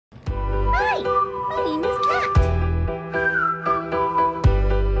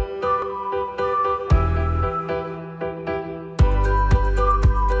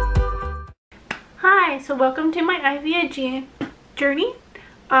So welcome to my ivig journey.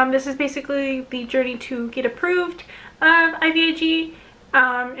 This is basically the journey to get approved of ivig,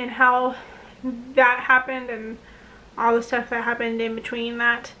 and how that happened and all the stuff that happened in between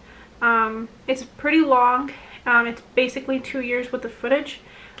that. It's pretty long. It's basically 2 years worth of footage.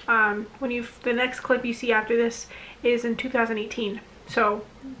 The next clip you see after this is in 2018. So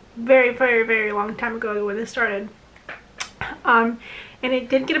very, very, very long time ago when this started. And it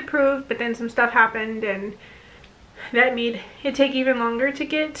did get approved, but then some stuff happened and that made it take even longer to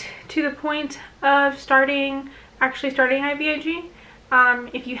get to the point of actually starting ivig.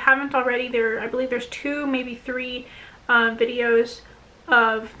 If you haven't already, I believe there's 2, maybe 3 videos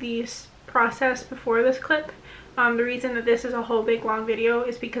of this process before this clip. The reason that this is a whole big long video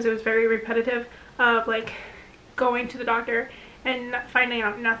is because it was very repetitive of like going to the doctor and finding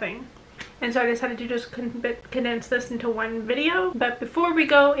out nothing. And so I decided to just condense this into one video. But before we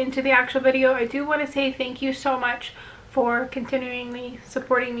go into the actual video, I do want to say thank you so much for continually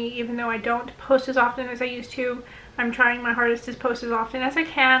supporting me, even though I don't post as often as I used to. I'm trying my hardest to post as often as I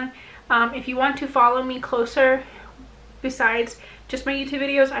can. If you want to follow me closer, besides just my YouTube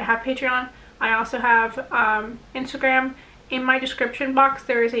videos, I have Patreon. I also have Instagram. In my description box,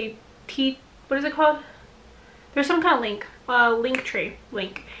 there is a what is it called? There's some kind of link, Linktree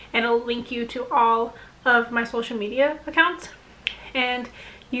link, and it'll link you to all of my social media accounts, and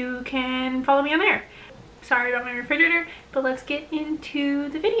you can follow me on there. Sorry about my refrigerator, but let's get into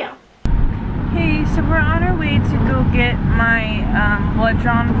the video. Hey, so we're on our way to go get my blood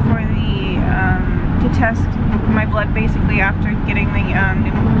drawn for to test my blood basically after getting the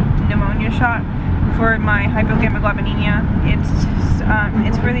pneumonia shot for my hypogammaglobulinemia.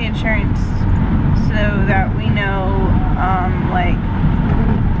 It's for the insurance, so that we know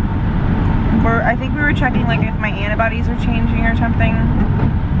I think we were checking like if my antibodies are changing or something.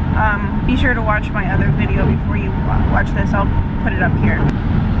 Be sure to watch my other video before you watch this. I'll put it up here.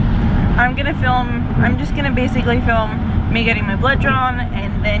 I'm just gonna basically film me getting my blood drawn,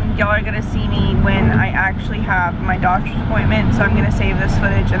 and then y'all are gonna see me when I actually have my doctor's appointment. So I'm gonna save this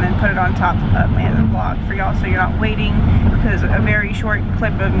footage and then put it on top of my other vlog for y'all, so you're not waiting, because a very short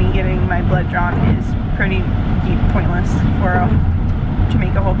clip of me getting my blood drawn is pretty pointless to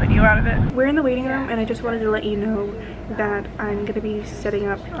make a whole video out of it. We're in the waiting room, and I just wanted to let you know that I'm gonna be setting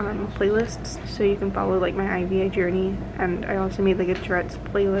up playlists so you can follow like my ivig journey. And I also made like a Tourette's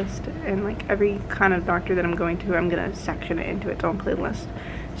playlist, and like every kind of doctor that I'm going to, I'm gonna section it into its own playlist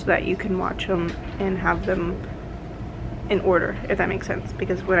so that you can watch them and have them in order, if that makes sense,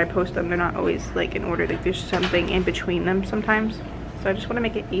 because when I post them they're not always like in order. Like there's something in between them sometimes, so I just want to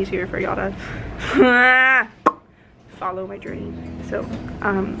make it easier for y'all to follow my journey. So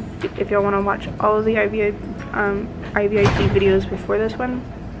if y'all want to watch all of the ivig videos before this one,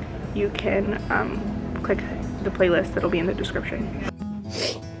 you can click the playlist that'll be in the description.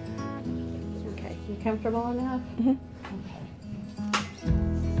 Okay, you comfortable enough? Mm-hmm.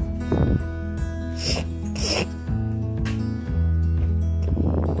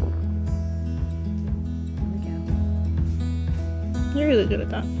 You're really good at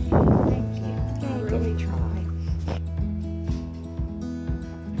that. Thank you. I really try.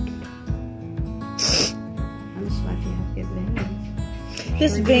 I'm just lucky you have good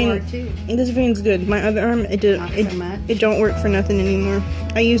veins. This vein's good. My other arm, it don't work for nothing anymore.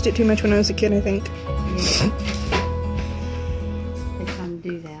 I used it too much when I was a kid, I think. Yeah. They kind of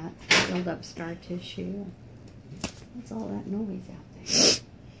do that. Build up scar tissue. What's all that noise out there?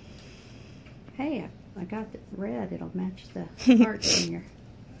 Hey, I got the red. It'll match the hearts in here.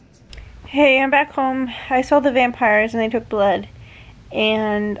 Hey, I'm back home. I saw the vampires and they took blood.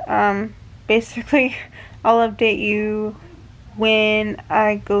 And basically, I'll update you when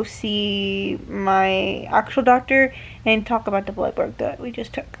I go see my actual doctor and talk about the blood work that we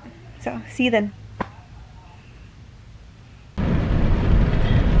just took. So, see you then.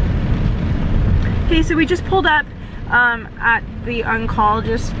 Okay, so we just pulled up at the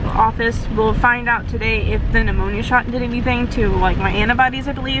oncologist office. We'll find out today if the pneumonia shot did anything to like my antibodies,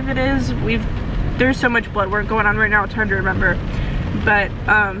 I believe it is. There's so much blood work going on right now, it's hard to remember. But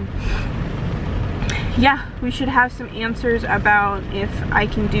yeah, we should have some answers about if I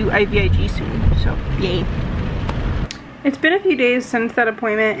can do ivig soon, so yay. It's been a few days since that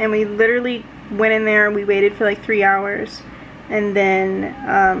appointment, and we literally went in there, we waited for like 3 hours, and then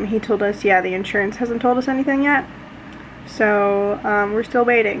he told us, yeah, the insurance hasn't told us anything yet. So we're still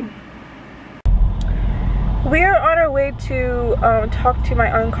waiting. We're on our way to talk to my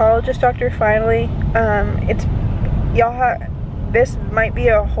oncologist doctor finally. This might be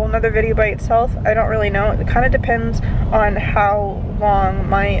a whole nother video by itself. I don't really know. It kind of depends on how long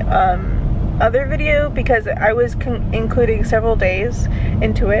my other video because I was including several days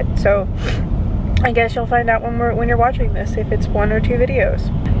into it, so I guess you'll find out when you're watching this if it's 1 or 2 videos.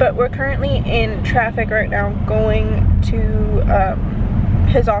 But we're currently in traffic right now going to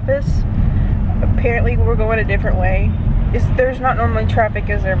his office. Apparently we're going a different way. There's not normally traffic,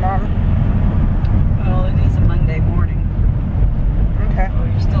 is there, Mom? Well, it is a Monday morning. Okay. So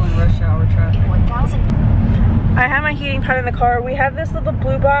you're still in rush hour traffic. I have my heating pad in the car. We have this little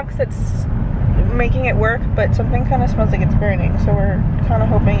blue box that's making it work, but something kind of smells like it's burning, so we're kind of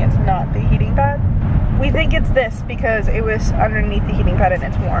hoping it's not the heating pad. We think it's this because it was underneath the heating pad and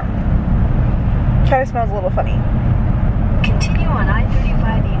it's warm. Kind of smells a little funny. Continue on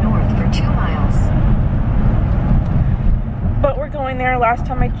I-35E north for 2 miles. But we're going there. Last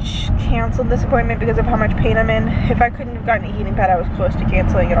time I canceled this appointment because of how much pain I'm in. If I couldn't have gotten a heating pad, I was close to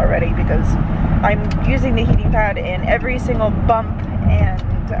canceling it already because I'm using the heating pad in every single bump and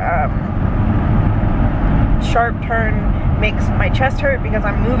sharp turn makes my chest hurt because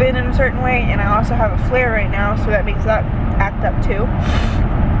I'm moving in a certain way, and I also have a flare right now, so that makes that act up too.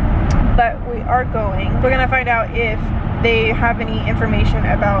 But we are going. We're gonna find out if they have any information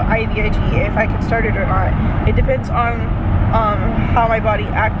about IVIG, if I can start it or not. It depends on how my body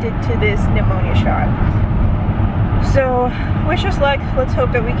acted to this pneumonia shot. So wish us luck. Let's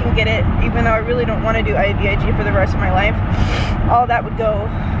hope that we can get it, even though I really don't want to do IVIG for the rest of my life. All that would go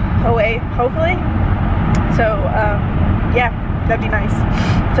away, hopefully. So yeah, that'd be nice.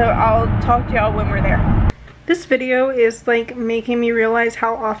 So I'll talk to y'all when we're there. This video is like making me realize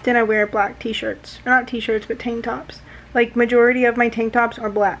how often I wear black t-shirts. Or not t-shirts, but tank tops. Like, majority of my tank tops are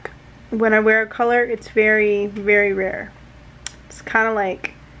black. When I wear a color, it's very, very rare. It's kind of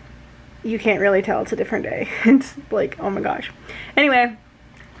like, you can't really tell it's a different day. It's like, oh my gosh. Anyway,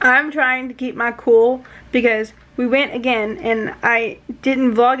 I'm trying to keep my cool because we went again and I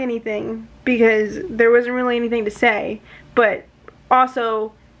didn't vlog anything because there wasn't really anything to say. But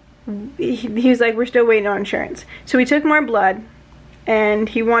also, he was like, we're still waiting on insurance. So we took more blood and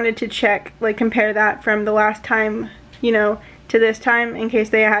he wanted to check, like, compare that from the last time, you know, to this time, in case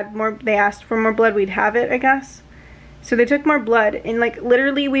they had more, they asked for more blood, we'd have it, I guess. So they took more blood, and like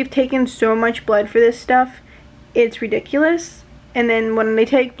literally we've taken so much blood for this stuff, it's ridiculous. And then when they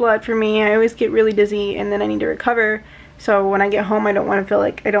take blood for me, I always get really dizzy and then I need to recover. So when I get home, I don't feel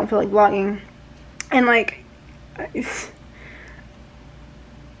like vlogging. And like,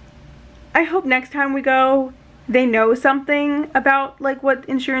 I hope next time we go, they know something about like what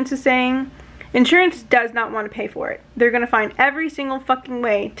insurance is saying. Insurance does not want to pay for it. They're going to find every single fucking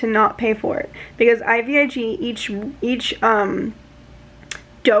way to not pay for it. Because IVIG, each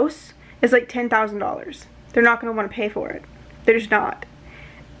dose is like $10,000. They're not going to want to pay for it. They're just not.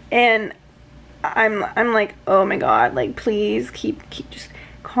 And I'm like, oh my god, like please just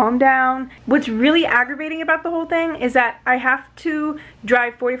calm down. What's really aggravating about the whole thing is that I have to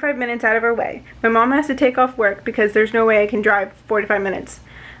drive 45 minutes out of our way. My mom has to take off work because there's no way I can drive 45 minutes.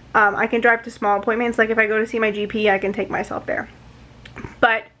 I can drive to small appointments, like if I go to see my GP, I can take myself there.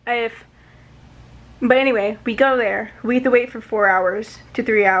 But anyway, we go there. We have to wait for 4 hours to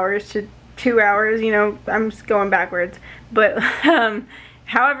 3 hours to 2 hours, you know, I'm just going backwards. But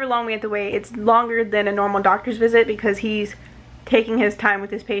however long we have to wait, it's longer than a normal doctor's visit because he's taking his time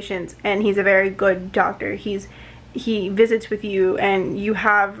with his patients and he's a very good doctor. He visits with you and you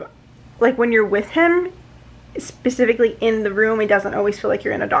have, like when you're with him, specifically in the room, it doesn't always feel like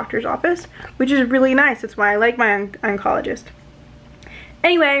you're in a doctor's office, which is really nice. That's why I like my oncologist.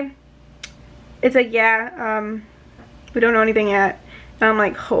 Anyway, it's like, yeah, we don't know anything yet. And I'm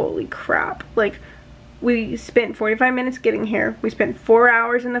like, holy crap. Like, we spent 45 minutes getting here. We spent 4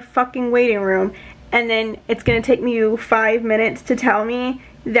 hours in the fucking waiting room. And then it's gonna take me 5 minutes to tell me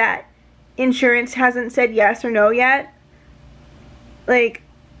that insurance hasn't said yes or no yet. Like,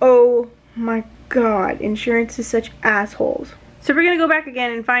 oh my god, insurance is such assholes. So we're gonna go back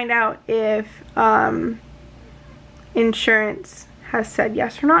again and find out if insurance has said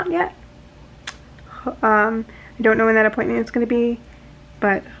yes or not yet. I don't know when that appointment is gonna be,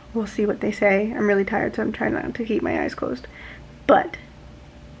 but we'll see what they say. I'm really tired, so I'm trying not to keep my eyes closed. But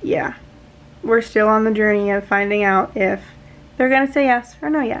yeah, we're still on the journey of finding out if they're gonna say yes or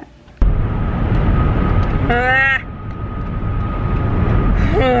no yet.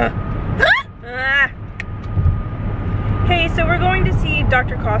 Hey, so we're going to see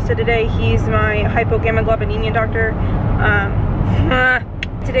Dr. Costa today. He's my hypogammaglobulinemia doctor.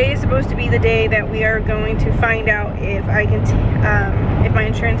 Today is supposed to be the day that we are going to find out if I can, if my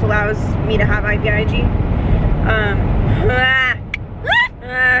insurance allows me to have IVIG.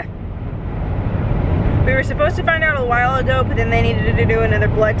 We were supposed to find out a while ago, but then they needed to do another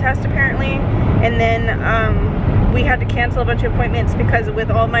blood test apparently, and then we had to cancel a bunch of appointments because with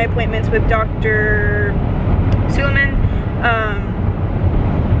all my appointments with Dr. Suleiman,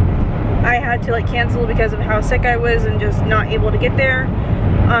 I had to like cancel because of how sick I was and just not able to get there.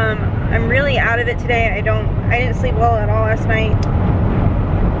 I'm really out of it today. I didn't sleep well at all last night.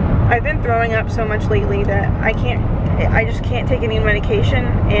 I've been throwing up so much lately that I just can't take any medication,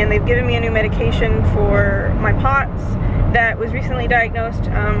 and they've given me a new medication for my POTS that was recently diagnosed.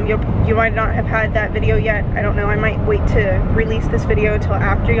 You might not have had that video yet. I don't know. I might wait to release this video till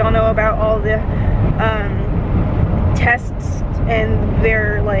after y'all know about all the tests and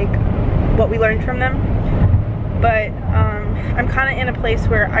their like what we learned from them. But I'm kind of in a place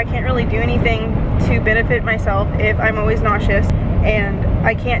where I can't really do anything to benefit myself if I'm always nauseous, and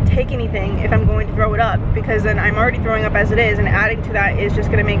I can't take anything if I'm going to throw it up, because then I'm already throwing up as it is, and adding to that is just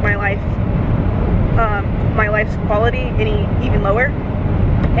going to make my life, my life's quality even lower.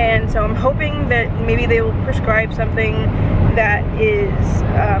 And so I'm hoping that maybe they will prescribe something that is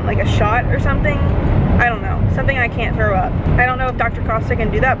like a shot or something. I don't know, something I can't throw up. I don't know if Dr. Costa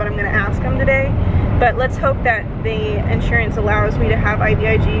can do that, but I'm going to ask him today. But let's hope that the insurance allows me to have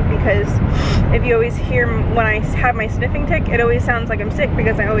IVIG, because if you always hear when I have my sniffing tick, it always sounds like I'm sick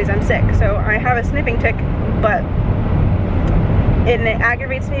because I always am sick. So I have a sniffing tick, but it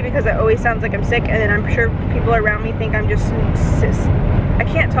aggravates me because it always sounds like I'm sick, and then I'm sure people around me think I'm just, I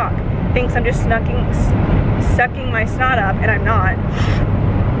can't talk, thinks I'm just sucking my snot up, and I'm not.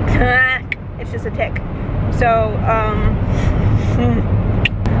 It's just a tick. So,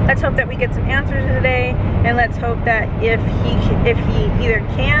 let's hope that we get some answers today, and let's hope that if he either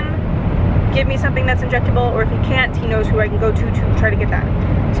can give me something that's injectable, or if he can't, he knows who I can go to try to get that.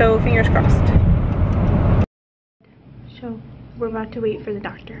 So fingers crossed. So we're about to wait for the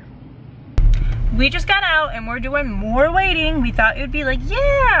doctor. We just got out and we're doing more waiting. We thought it would be like,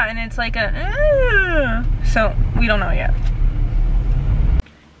 yeah, and it's like a, so we don't know yet.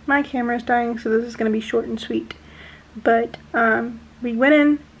 My camera's dying, so this is gonna be short and sweet. But we went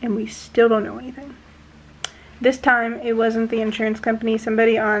in and we still don't know anything. This time it wasn't the insurance company.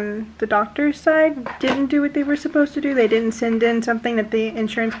 Somebody on the doctor's side didn't do what they were supposed to do. They didn't send in something that the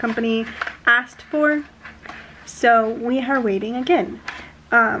insurance company asked for. So we are waiting again.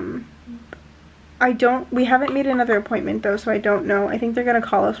 We haven't made another appointment though, so I don't know. I think they're gonna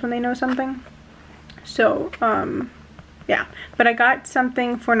call us when they know something. So, yeah. But I got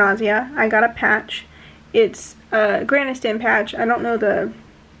something for nausea. I got a patch. It's a Graniston patch. I don't know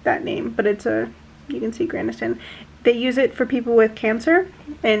that name, but it's you can see Graniston. They use it for people with cancer,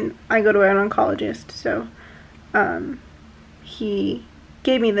 and I go to an oncologist, so he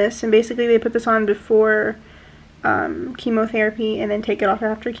gave me this, and basically they put this on before chemotherapy and then take it off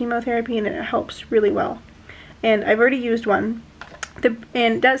after chemotherapy, and it helps really well. And I've already used one, and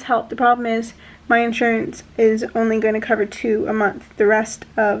it does help. The problem is my insurance is only going to cover 2 a month. The rest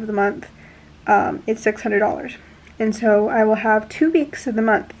of the month it's $600, and so I will have 2 weeks of the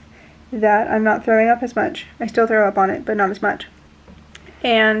month that I'm not throwing up as much. I still throw up on it, but not as much.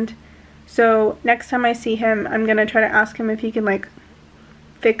 And so next time I see him, I'm gonna try to ask him if he can like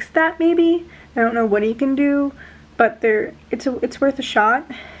fix that maybe. I don't know what he can do, but it's worth a shot,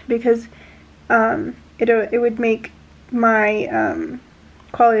 because it would make my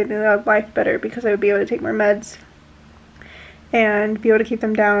quality of life better, because I would be able to take more meds and be able to keep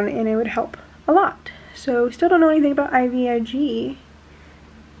them down, and it would help a lot. So still don't know anything about IVIG,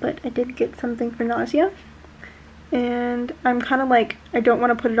 but I did get something for nausea, and I'm kind of like, I don't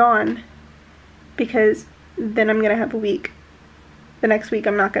want to put it on because then I'm gonna have a week. The next week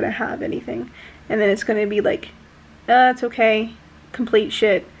I'm not gonna have anything, and then it's gonna be like, it's okay, complete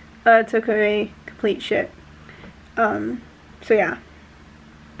shit. It's okay, complete shit. So yeah.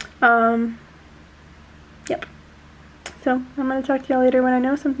 Yep. So I'm gonna talk to y'all later when I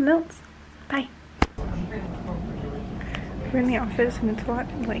know something else. Bye. We're in the office and it's a lot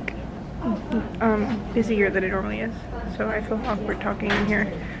like busier than it normally is, so I feel awkward talking in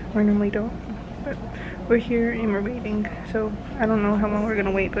here. I normally don't, but we're here and we're waiting, so I don't know how long we're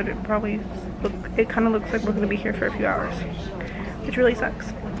gonna wait, but it kind of looks like we're gonna be here for a few hours, which really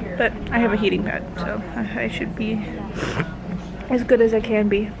sucks. But I have a heating pad, so I should be as good as I can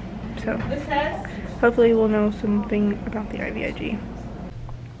be. So hopefully we'll know something about the IVIG.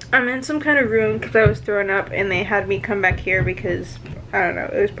 I'm in some kind of room because I was throwing up, and they had me come back here because, I don't know,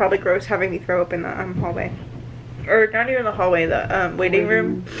 it was probably gross having me throw up in the hallway. Or not even the hallway, the waiting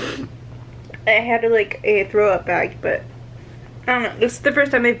room. I had like a throw up bag, but I don't know, this is the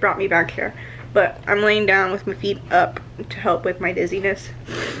first time they've brought me back here. But I'm laying down with my feet up to help with my dizziness.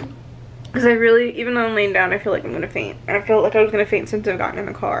 Because I really, even though I'm laying down, I feel like I'm gonna faint. And I felt like I was gonna faint since I've gotten in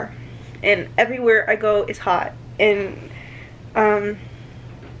the car. And everywhere I go is hot. And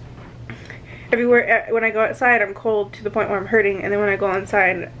everywhere, when I go outside, I'm cold to the point where I'm hurting. And then when I go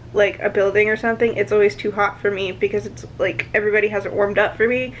inside, like a building or something, it's always too hot for me because it's like everybody has it warmed up for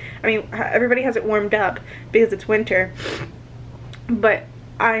me. I mean, everybody has it warmed up because it's winter. But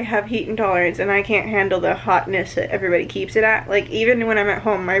I have heat intolerance and I can't handle the hotness that everybody keeps it at. Like, even when I'm at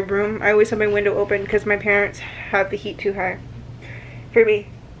home, my room, I always have my window open because my parents have the heat too high for me.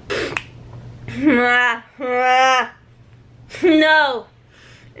 No!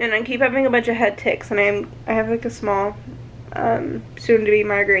 And I keep having a bunch of head ticks, and I have like a small, soon to be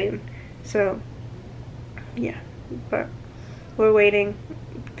migraine. So, yeah. But we're waiting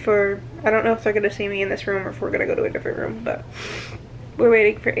for, I don't know if they're gonna see me in this room or if we're gonna go to a different room, but we're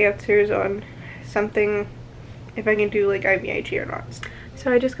waiting for answers on something, if I can do like IVIG or not.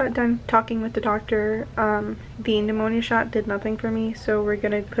 So I just got done talking with the doctor. The pneumonia shot did nothing for me, so we're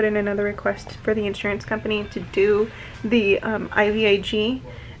gonna put in another request for the insurance company to do the IVIG.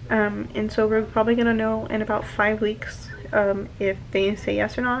 And so we're probably gonna know in about 5 weeks if they say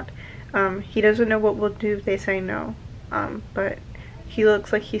yes or not. He doesn't know what we'll do if they say no, but he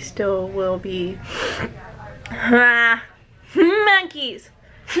looks like he still will be monkeys.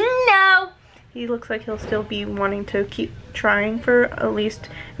 No, he looks like he'll still be wanting to keep trying for at least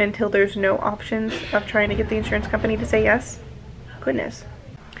until there's no options of trying to get the insurance company to say yes. Goodness.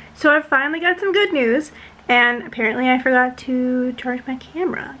 So I finally got some good news. And apparently I forgot to charge my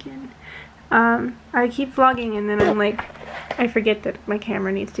camera again. I keep vlogging and then I'm like, I forget that my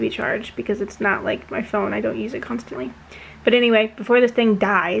camera needs to be charged because it's not like my phone. I don't use it constantly. But anyway, before this thing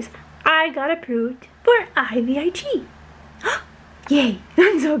dies, I got approved for IVIG. Yay,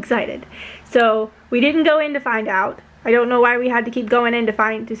 I'm so excited. So we didn't go in to find out. I don't know why we had to keep going in to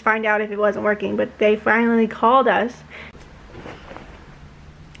find out if it wasn't working, but they finally called us.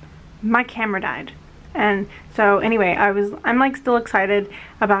 My camera died. And so anyway, I'm like still excited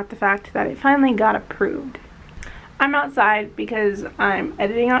about the fact that it finally got approved. I'm outside because I'm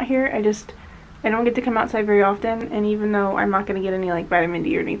editing out here. I don't get to come outside very often, and even though I'm not going to get any like vitamin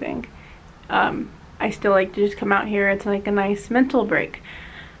D or anything, I still like to just come out here. It's like a nice mental break.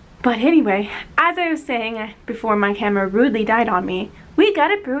 But anyway, as I was saying before my camera rudely died on me, we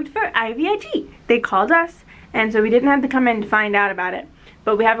got approved for IVIG. They called us, and so we didn't have to come in to find out about it.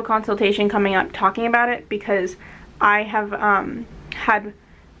 But we have a consultation coming up talking about it because I have had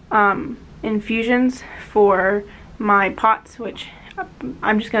infusions for my POTS, which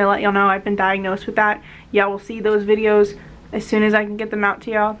I'm just going to let y'all know I've been diagnosed with that. Y'all will see those videos as soon as I can get them out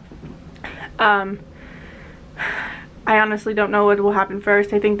to y'all. I honestly don't know what will happen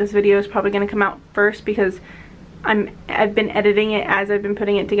first. I think this video is probably going to come out first because I've been editing it as I've been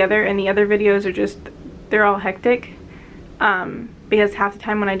putting it together, and the other videos are just, they're all hectic. Because half the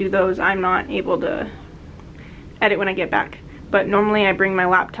time when I do those, I'm not able to edit when I get back. But normally I bring my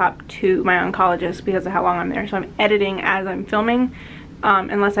laptop to my oncologist because of how long I'm there. So I'm editing as I'm filming,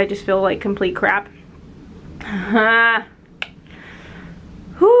 unless I just feel like complete crap.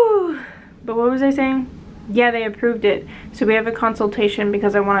 Whew. But what was I saying? Yeah, they approved it. So we have a consultation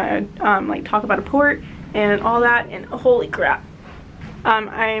because I want to like talk about a port and all that, and holy crap.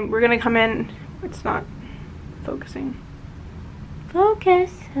 We're gonna come in. It's not focusing.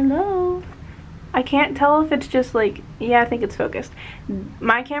 Focus, hello. I can't tell if it's just like, yeah, I think it's focused.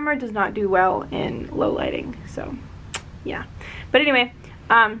 My camera does not do well in low lighting, so yeah. But anyway,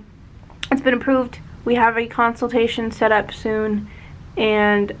 it's been approved. We have a consultation set up soon,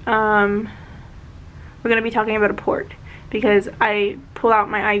 and we're gonna be talking about a port because I pull out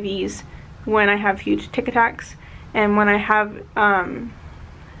my IVs when I have huge tic attacks, and when I have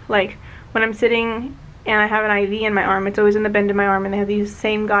like when I'm sitting and I have an IV in my arm, it's always in the bend of my arm, and they have the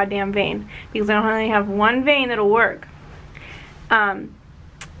same goddamn vein because I only have one vein that'll work. And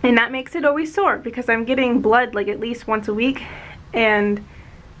that makes it always sore because I'm getting blood like at least once a week, and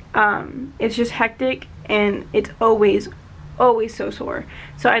it's just hectic, and it's always so sore.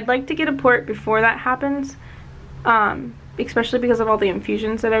 So I'd like to get a port before that happens, especially because of all the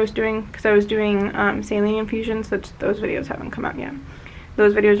infusions that I was doing, because I was doing saline infusions. Those videos haven't come out yet.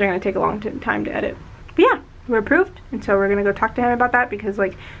 Those videos are going to take a long time to edit. But yeah, we're approved, and so we're gonna go talk to him about that because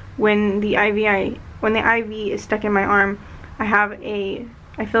like when the IV is stuck in my arm, I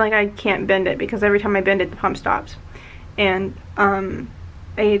feel like I can't bend it because every time I bend it, the pump stops. And a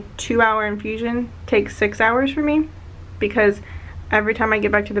 2-hour infusion takes 6 hours for me because every time I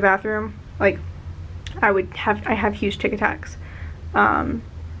get back to the bathroom, like I have huge tic attacks, and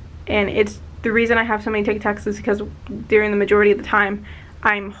it's the reason I have so many tic attacks is because during the majority of the time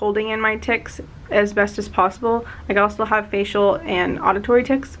I'm holding in my tics as best as possible. Like, I also have facial and auditory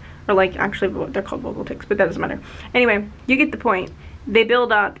tics, or like, actually they're called vocal tics, but that doesn't matter. Anyway, you get the point. They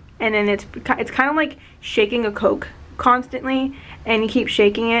build up, and then it's kind of like shaking a Coke constantly, and you keep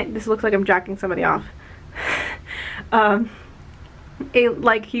shaking it. This looks like I'm jacking somebody off.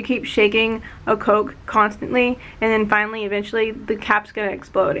 Like, you keep shaking a Coke constantly, and then finally, eventually, the cap's gonna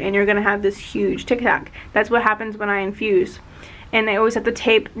explode, and you're gonna have this huge tic tac. That's what happens when I infuse. And I always have to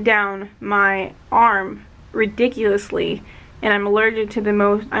tape down my arm ridiculously, and I'm allergic to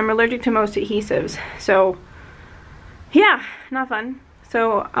most adhesives. So yeah, not fun.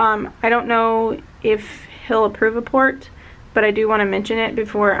 So I don't know if he'll approve a port, but I do want to mention it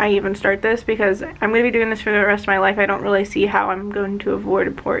before I even start this, because I'm going to be doing this for the rest of my life. I don't really see how I'm going to avoid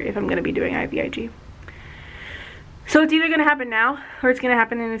a port if I'm going to be doing IVIG. So it's either going to happen now, or it's going to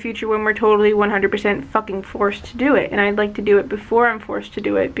happen in the future when we're totally 100% fucking forced to do it. And I'd like to do it before I'm forced to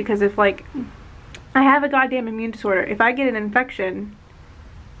do it, because if, like, I have a goddamn immune disorder. If I get an infection,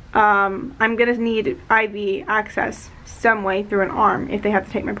 I'm going to need IV access some way through an arm if they have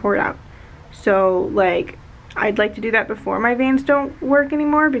to take my port out. So, like, I'd like to do that before my veins don't work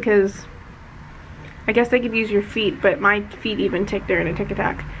anymore, because I guess they could use your feet, but my feet even tick during a tic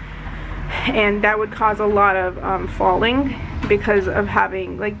attack. And that would cause a lot of falling because of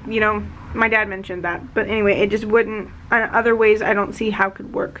having, like, you know, my dad mentioned that. But anyway, it just wouldn't, other ways I don't see how it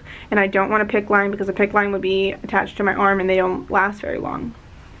could work. And I don't want a PICC line, because a PICC line would be attached to my arm and they don't last very long.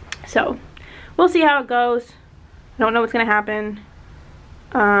 So, we'll see how it goes. I don't know what's going to happen.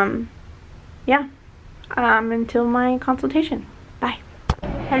 Yeah. Until my consultation. Bye.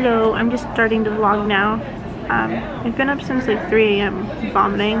 Hello, I'm just starting to vlog now. I've been up since like 3 a.m.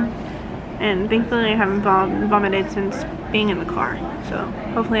 vomiting, and thankfully I haven't vomited since being in the car, so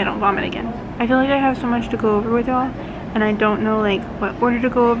hopefully I don't vomit again. I feel like I have so much to go over with y'all, and I don't know like what order to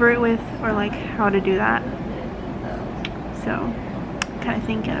go over it with, or like how to do that. So, kind of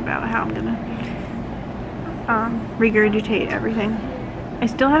thinking about how I'm gonna regurgitate everything. I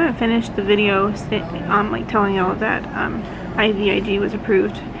still haven't finished the video like telling y'all that IVIG was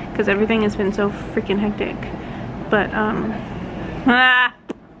approved, because everything has been so freaking hectic. But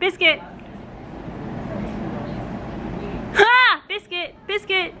biscuit! Ah! Biscuit!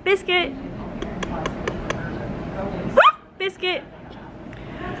 Biscuit! Biscuit! Ah! Biscuit!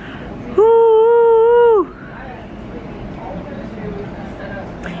 Woo!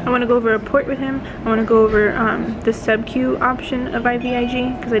 I want to go over a port with him. I want to go over the sub-Q option of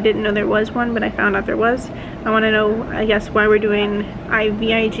IVIG, because I didn't know there was one, but I found out there was. I want to know, I guess, why we're doing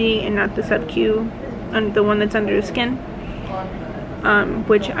IVIG and not the sub-Q, the one that's under the skin.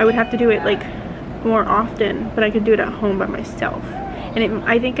 Which I would have to do it like more often, but I could do it at home by myself. And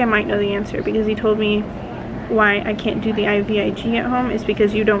I think I might know the answer, because he told me why I can't do the IVIG at home is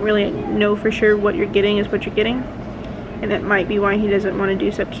because you don't really know for sure what you're getting is what you're getting. And that might be why he doesn't want to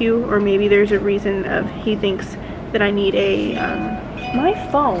do sub-Q, or maybe there's a reason of he thinks that I need a, my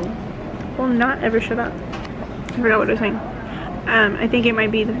phone will not ever shut up. I forgot what I was saying. I think it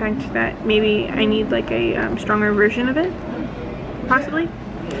might be the fact that maybe I need like a stronger version of it, possibly.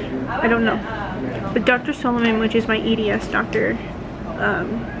 I don't know. But Dr. Solomon, which is my EDS doctor,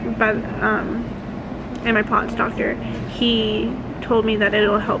 and my POTS doctor, he told me that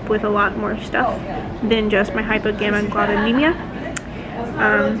it'll help with a lot more stuff than just my hypogammaglobulinemia.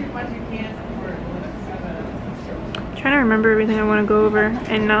 Trying to remember everything I want to go over,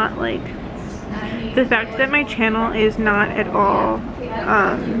 and not like the fact that my channel is not at all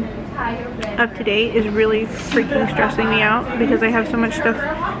up to date is really freaking stressing me out, because I have so much stuff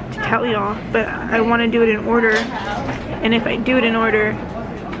to tell y'all, but I want to do it in order, and if I do it in order,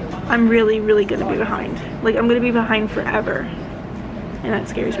 I'm really gonna be behind. Like, I'm gonna be behind forever, and that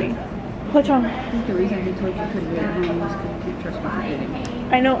scares me. What's wrong? The reason he told you couldn't do it at home was because you can't trust what you're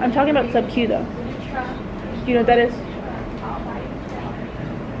getting. I know, I'm talking about sub-Q though. Do you know what that is?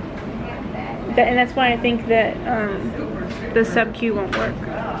 And that's why I think that the sub-Q won't work.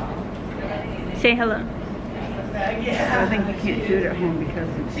 Say hello. I think you can't do it at home because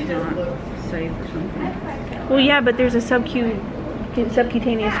it's not safe or something. Well, yeah, but there's a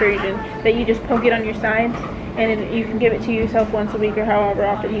subcutaneous version that you just poke it on your sides, and you can give it to yourself once a week or however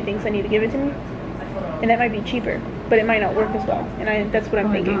often he thinks I need to give it to me. And that might be cheaper, but it might not work as well. And that's what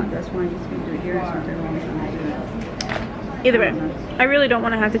I'm thinking. Not. That's why you can do it here. It's not that long time to do it. Either way, I really don't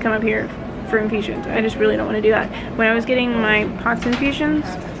want to have to come up here for infusions. I just really don't want to do that. When I was getting my POTS infusions,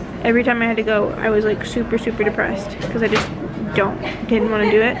 every time I had to go, I was like super depressed, because I just didn't want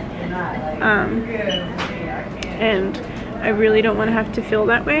to do it. And I really don't want to have to feel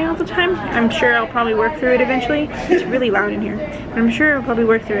that way all the time. I'm sure I'll probably work through it eventually. It's really loud in here. I'm sure I'll probably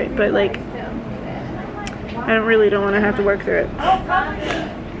work through it, but like, I really don't want to have to work through it.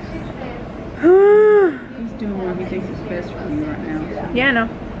 He's doing what he thinks is best for you right now. So. Yeah, I know.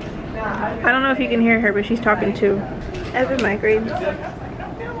 I don't know if you can hear her, but she's talking too. I have a migraine.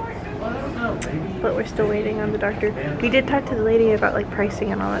 But we're still waiting on the doctor. We did talk to the lady about like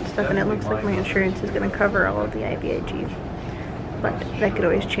pricing and all that stuff, and it looks like my insurance is going to cover all of the ivig. But that could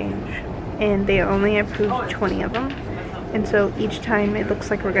always change. And they only approved 20 of them. And so each time it looks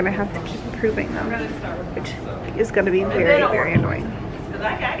like we're going to have to keep approving them, which is going to be very, very annoying.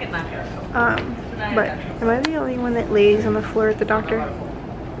 But am I the only one that lays on the floor at the doctor?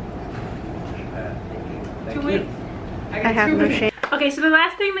 2 weeks. I have no shame. Okay, so the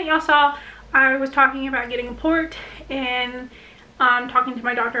last thing that y'all saw, I was talking about getting a port and talking to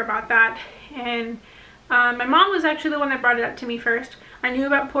my doctor about that. And my mom was actually the one that brought it up to me first. I knew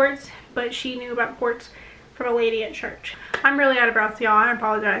about ports, but she knew about ports from a lady at church. I'm really out of breath, y'all. I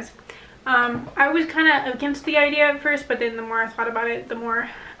apologize. I was kind of against the idea at first, but then the more I thought about it, the more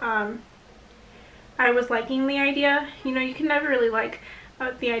I was liking the idea. You know, you can never really like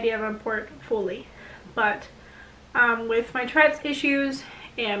the idea of a port fully, but with my Tourette's issues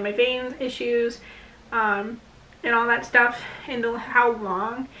and my veins issues and all that stuff, and how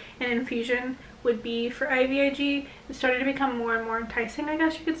long an infusion would be for ivig, it started to become more and more enticing, I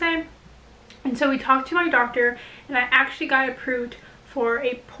guess you could say. And so we talked to my doctor, and I actually got approved for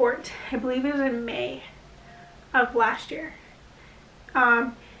a port. I believe it was in May of last year.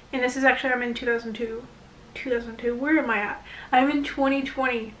 And this is actually, I'm in 2002. Where am I at? I'm in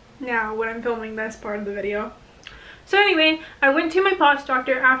 2020 now when I'm filming this part of the video. So anyway, I went to my POTS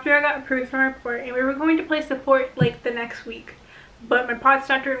doctor after I got approved for my port, and we were going to place the port like the next week. But my POTS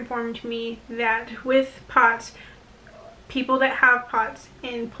doctor informed me that with POTS, people that have POTS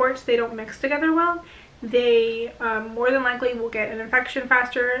and ports, they don't mix together well. They more than likely will get an infection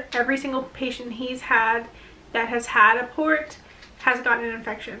faster. Every single patient he's had that has had a port has gotten an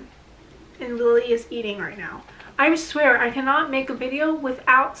infection. And Lily is eating right now. I swear I cannot make a video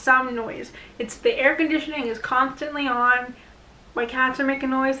without some noise. It's the air conditioning is constantly on. My cats are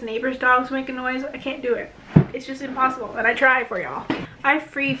making noise. The neighbor's dog's making noise. I can't do it. It's just impossible. And I try for y'all. I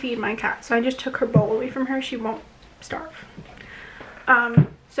free feed my cat. So I just took her bowl away from her. She won't starve.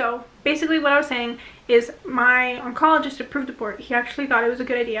 So basically what I was saying is my oncologist approved the port. He actually thought it was a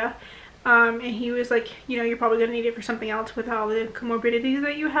good idea. And he was like, you know, you're probably going to need it for something else with all the comorbidities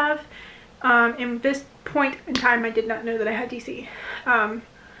that you have. In this point in time, I did not know that I had DC.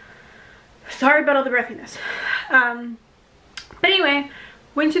 Sorry about all the breathiness. But anyway,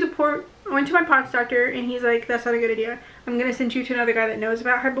 went to my POTS doctor, and he's like, that's not a good idea. I'm going to send you to another guy that knows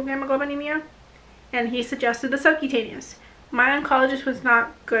about hypogammaglobulinemia. And he suggested the subcutaneous. My oncologist was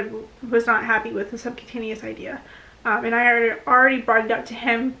not happy with the subcutaneous idea. And I already brought it up to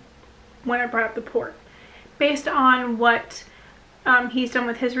him when I brought up the port. Based on what he's done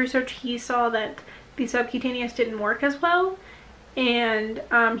with his research, he saw that the subcutaneous didn't work as well, and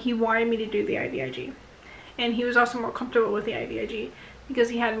he wanted me to do the ivig. And he was also more comfortable with the ivig because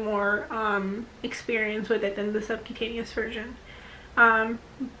he had more experience with it than the subcutaneous version.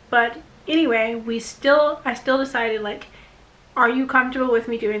 But anyway, I still decided, like, are you comfortable with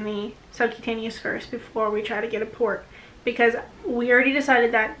me doing the subcutaneous first before we try to get a port? Because we already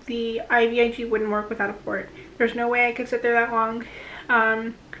decided that the ivig wouldn't work without a port. There's no way I could sit there that long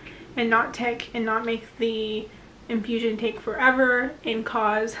and not make the infusion take forever and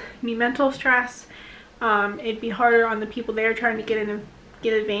cause me mental stress. It'd be harder on the people there trying to get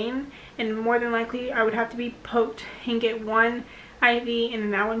a vein, and more than likely I would have to be poked and get one IV, and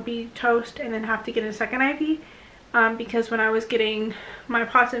then that would be toast, and then have to get a second IV. Because when I was getting my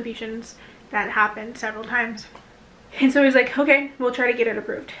POTS infusions, that happened several times. And so he's like, okay, we'll try to get it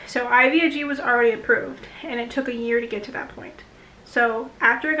approved. So ivig was already approved, and it took a year to get to that point. So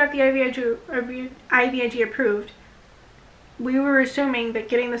after I got the ivig approved, we were assuming that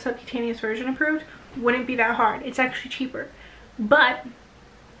getting the subcutaneous version approved wouldn't be that hard. It's actually cheaper. But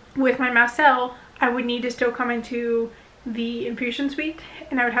with my mast cell, I would need to still come into the infusion suite,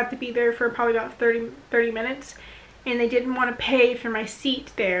 and I would have to be there for probably about 30 minutes. And they didn't want to pay for my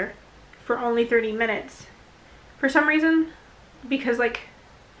seat there for only 30 minutes. For some reason, because like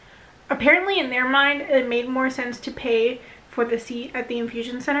apparently in their mind it made more sense to pay for the seat at the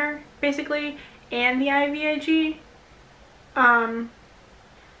infusion center basically and the ivig, and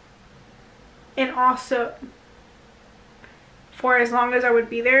also for as long as I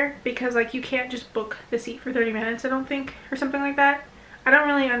would be there, because like you can't just book the seat for 30 minutes I don't think, or something like that. I don't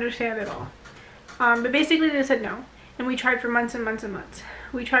really understand at all. But basically they said no, And we tried for months and months and months.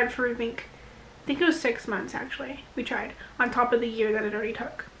 We tried for, I think it was 6 months actually. We tried on top of the year that it already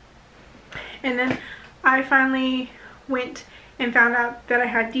took. And then I finally went and found out that I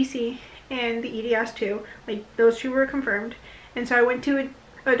had DC and the EDS too. Like, those two were confirmed. And so I went to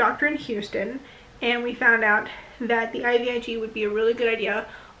a doctor in Houston, and we found out that the IVIG would be a really good idea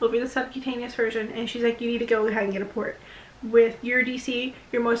over the subcutaneous version. And she's like, you need to go ahead and get a port. With your DC,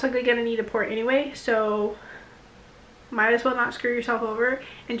 you're most likely going to need a port anyway, so might as well not screw yourself over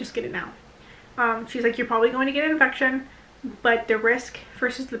and just get it now. She's like, you're probably going to get an infection, but the risk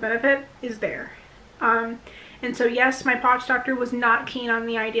versus the benefit is there. And so yes, my POTS doctor was not keen on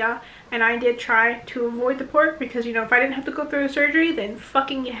the idea, and I did try to avoid the port because, you know, if I didn't have to go through the surgery, then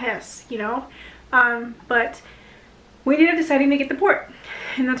fucking yes, you know. But we ended up deciding to get the port,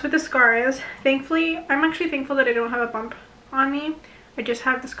 and that's what the scar is. Thankfully, I'm actually thankful that I don't have a bump on me. I just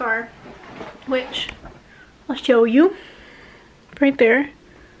have the scar, which I'll show you right there.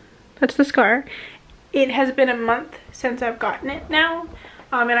 That's the scar. It has been a month since I've gotten it now.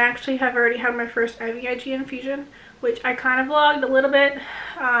 And I actually have already had my first IVIG infusion, which I kind of vlogged a little bit.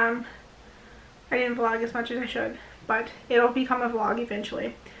 I didn't vlog as much as I should, but it'll become a vlog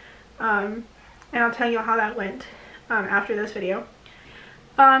eventually. And I'll tell you how that went after this video.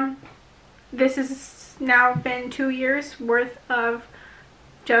 This has now been 2 years worth of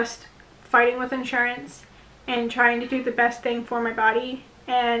just fighting with insurance and trying to do the best thing for my body,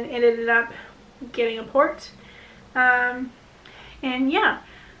 and it ended up getting a port. And yeah,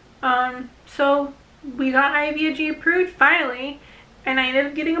 so we got IVIG approved finally, and I ended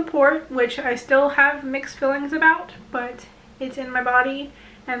up getting a port, which I still have mixed feelings about, but it's in my body,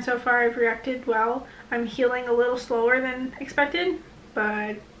 and so far I've reacted well. I'm healing a little slower than expected,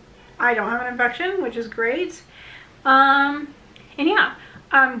 but I don't have an infection, which is great. And yeah,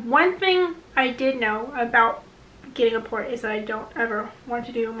 one thing I did know about getting a port is that I don't ever want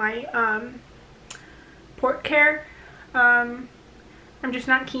to do my port care. I'm just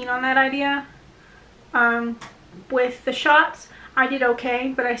not keen on that idea. With the shots, I did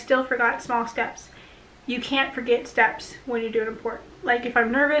okay, but I still forgot small steps. You can't forget steps when you're doing a port. Like, if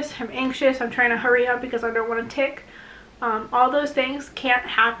I'm nervous, I'm anxious, I'm trying to hurry up because I don't want to tick. All those things can't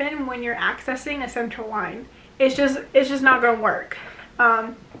happen when you're accessing a central line. It's just not going to work.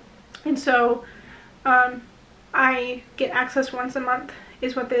 And so I get access once a month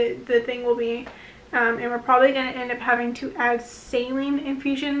is what the thing will be. And we're probably going to end up having to add saline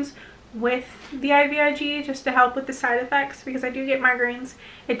infusions with the IVIG just to help with the side effects, because I do get migraines.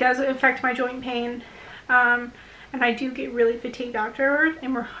 It does affect my joint pain, and I do get really fatigued afterward.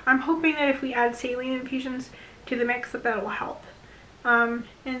 And I'm hoping that if we add saline infusions to the mix, that will help.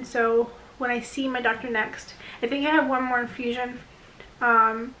 And so when I see my doctor next, I think I have one more infusion,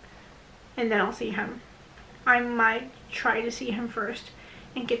 and then I'll see him. I might try to see him first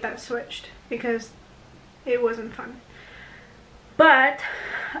and get that switched, because it wasn't fun. But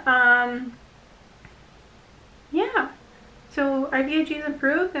yeah, so IVIG is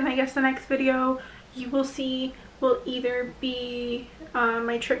approved, and I guess the next video you will see will either be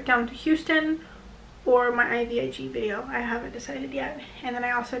my trip down to Houston or my IVIG video. I haven't decided yet. And then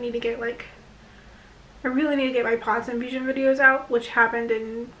I also need to get, like, I really need to get my POTS infusion videos out, which happened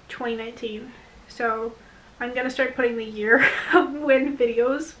in 2019. So I'm gonna start putting the year of when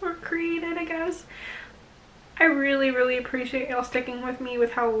videos were created, I guess. I really appreciate y'all sticking with me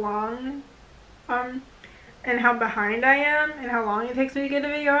with how long and how behind I am and how long it takes me to get a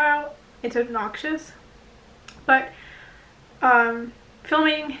video out. It's obnoxious, but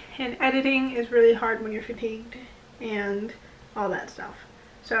filming and editing is really hard when you're fatigued and all that stuff.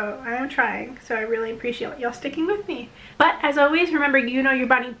 So I am trying, so I really appreciate y'all sticking with me. But as always, remember, you know your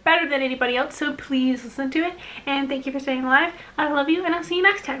body better than anybody else, so please listen to it. And thank you for staying alive. I love you, and I'll see you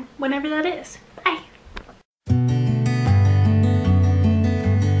next time, whenever that is.